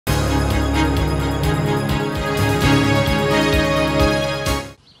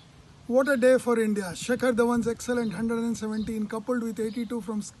What a day for India. Shikhar Dhawan's excellent 117 coupled with 82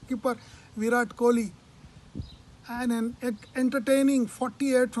 from skipper Virat Kohli and an entertaining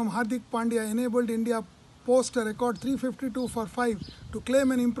 48 from Hardik Pandya enabled India post a record 352 for 5 to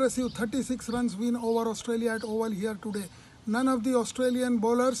claim an impressive 36 runs win over Australia at Oval here today. None of the Australian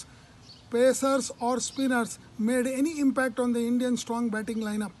bowlers, pacers or spinners made any impact on the Indian strong batting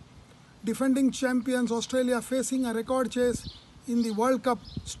lineup. Defending champions Australia, facing a record chase in the World Cup,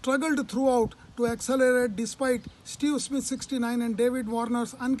 struggled throughout to accelerate despite Steve Smith's 69 and David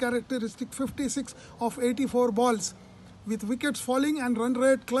Warner's uncharacteristic 56 of 84 balls. With wickets falling and run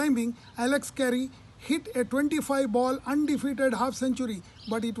rate climbing, Alex Carey hit a 25-ball undefeated half-century,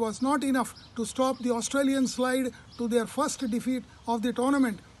 but it was not enough to stop the Australian slide to their first defeat of the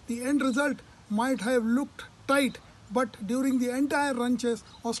tournament. The end result might have looked tight, but during the entire run chase,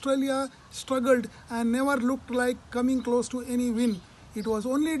 Australia struggled and never looked like coming close to any win. It was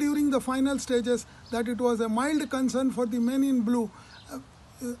only during the final stages that it was a mild concern for the men in blue,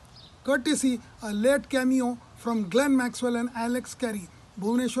 courtesy a late cameo from Glenn Maxwell and Alex Carey.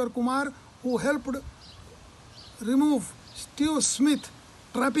 Bhuvneshwar Kumar, who helped remove Steve Smith,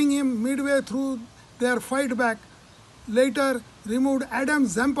 trapping him midway through their fight back, later removed Adam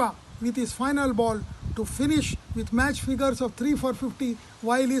Zampa with his final ball to finish with match figures of 3 for 50,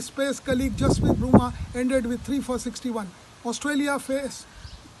 while his pace colleague Jasprit Bumrah ended with 3 for 61. Australia faced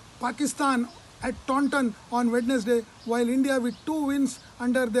Pakistan at Taunton on Wednesday, while India with 2 wins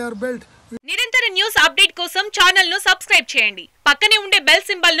under their belt. నిరంతర news update కోసం channel ను subscribe చేయండి. పక్కనే ఉండే bell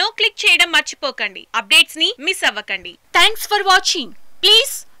symbol ను click చేయడం మర్చిపోకండి. Updates ని మిస్ అవ్వకండి. Thanks for watching.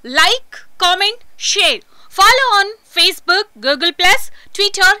 Please like, comment, share. Follow on Facebook, Google+,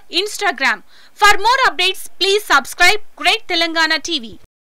 Twitter, Instagram. For more updates, please subscribe Great Telangana TV.